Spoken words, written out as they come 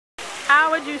How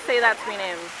would you say that sweet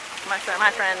name, my friend?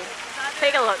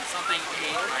 Take a look. Something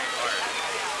ate my heart.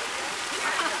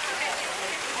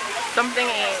 Something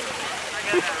ate.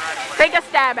 Take a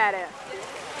stab at it.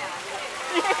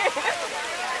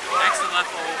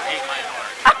 XLFO ate my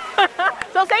heart.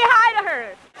 So say hi to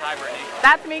her. Hi, Brittany.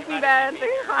 That makes me bad.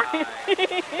 Say hi.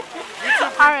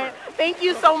 Alright, thank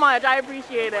you so much. I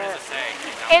appreciate it. What does it say?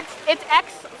 It's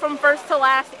X from First to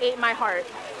Last ate my heart.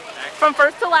 From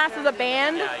First to Last is a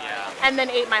band, and then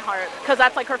Ate My Heart, because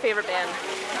that's like her favorite band.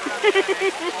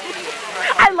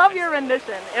 I love your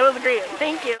rendition. It was great.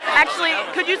 Thank you. Actually,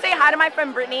 could you say hi to my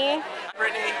friend Brittany?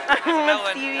 Brittany.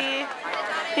 Stevie.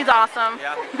 He's awesome.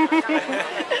 Yeah.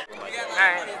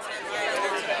 Alright.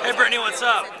 Hey Brittany, what's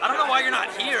up? I don't know why you're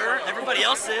not here. Everybody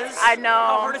else is. I know.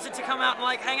 How hard is it to come out and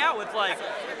like hang out with like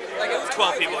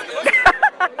 12 people?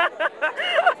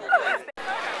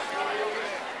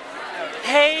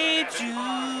 Hey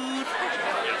Jude.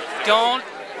 Don't.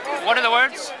 What are the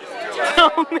words?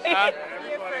 Don't make it.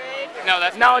 No,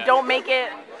 that's No, not don't make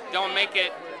it. Don't make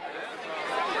it.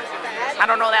 I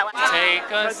don't know that one.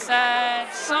 Take a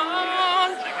sad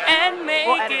song and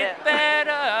make it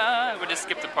better. We'll just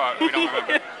skip the part. We don't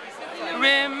remember.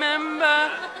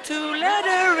 Remember to let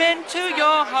her into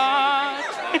your heart.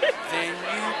 Then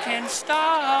you can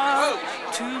start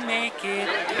to make it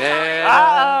better.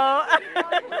 Uh-oh.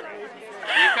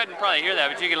 You couldn't probably hear that,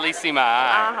 but you could at least see my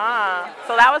eye.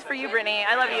 So that was for you, Brittany.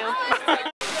 I love you.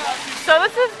 So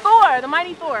this is Thor, the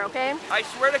mighty Thor, okay? I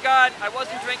swear to God, I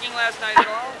wasn't drinking last night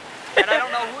at all. And I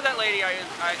don't know who that lady I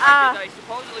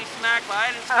supposedly smacked, but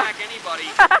I didn't smack anybody.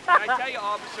 And I tell you,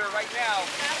 officer, right now,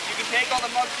 you can take all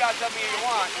the mugshots of me you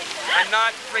want. I'm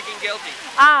not freaking guilty.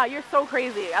 You're so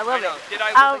crazy. I love it. Was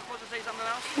I supposed to say something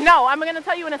else? No, I'm going to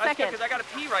tell you in a second. Because I got to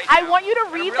pee right now. I want you to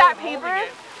read that paper.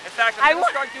 In fact, I'm going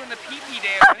to start doing the pee-pee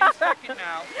dance any second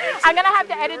now. I'm going to have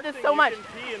to edit this so much.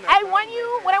 What I want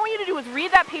you to do is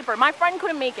read that paper. My friend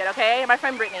couldn't make it, okay? My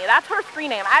friend Brittany. That's her screen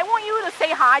name. I want you to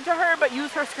say hi to her, but use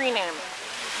her screen name.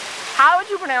 How would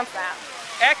you pronounce that?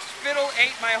 X-Fiddle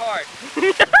ate my heart.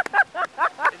 Is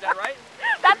that right?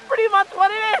 That's pretty much what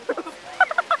it is.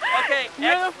 Okay,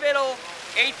 X-Fiddle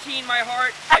 18 my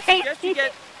heart. I suggest you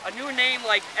get a new name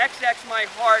like XX my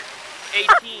heart 18,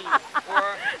 or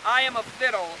I am a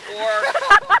fiddle, or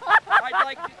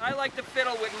I like to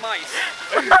fiddle with mice.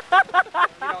 You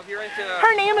know, if you're into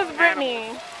her name is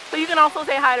Brittany, so you can also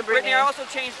say hi to Brittany. Brittany, I also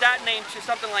changed that name to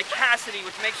something like Cassidy,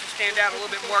 which makes you stand out a little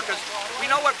bit more, because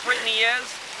we know what Brittany is.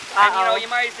 And you know,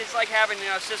 it's like having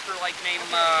a sister like named,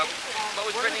 what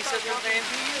was Brittany's sister's name?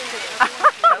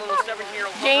 That little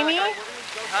 17-year-old Jamie?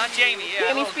 Jamie, yeah.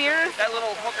 Jamie Spears? That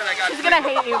little hooker that got... She's gonna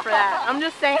hate you for that. I'm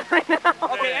just saying right now.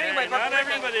 Okay, anyway, not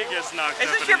everybody gets knocked up.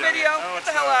 Is this your video? No,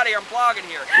 Get the hell out of here, I'm vlogging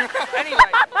here.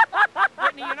 Anyway,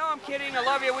 Brittany, you know I'm kidding. I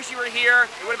love you, I wish you were here.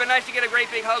 It would have been nice to get a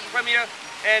great big hug from you.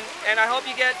 And I hope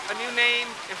you get a new name.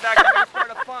 In fact, I'm going to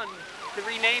start a fund to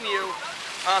rename you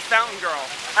Fountain Girl.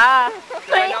 I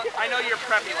know you're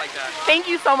preppy like that.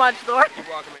 Thank you so much, Thor. You're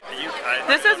welcome.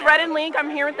 This is Rhett and Link. I'm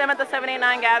here with them at the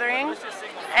 789 gathering.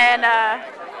 And I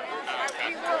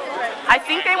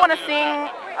think they want to sing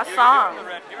a song.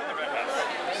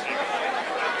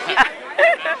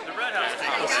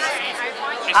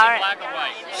 She's black or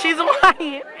white. She's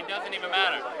white. It doesn't even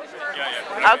matter.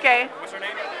 Yeah. Okay. What's her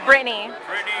name? Brittany.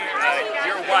 Brittany,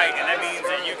 you're white, and that means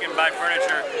that you can buy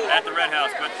furniture at the Red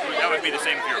House, but that would be the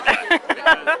same if you were black.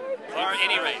 Or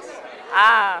any race.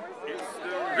 It's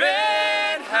the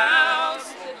Red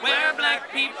House, where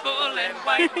black people and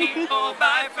white people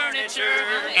buy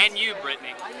furniture. And you,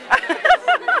 Brittany.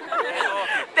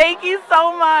 Thank you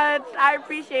so much. I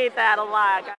appreciate that a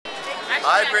lot.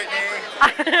 Hi, Brittany.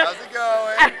 How's it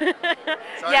going?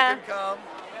 Sorry you couldn't come.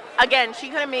 Again, she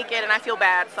couldn't make it, and I feel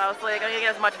bad, so I was like, I'm gonna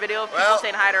get as much video of people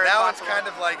saying hi to her as possible. Now it's kind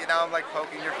of like, now I'm like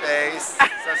poking your face,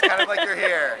 so it's kind of like you're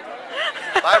here.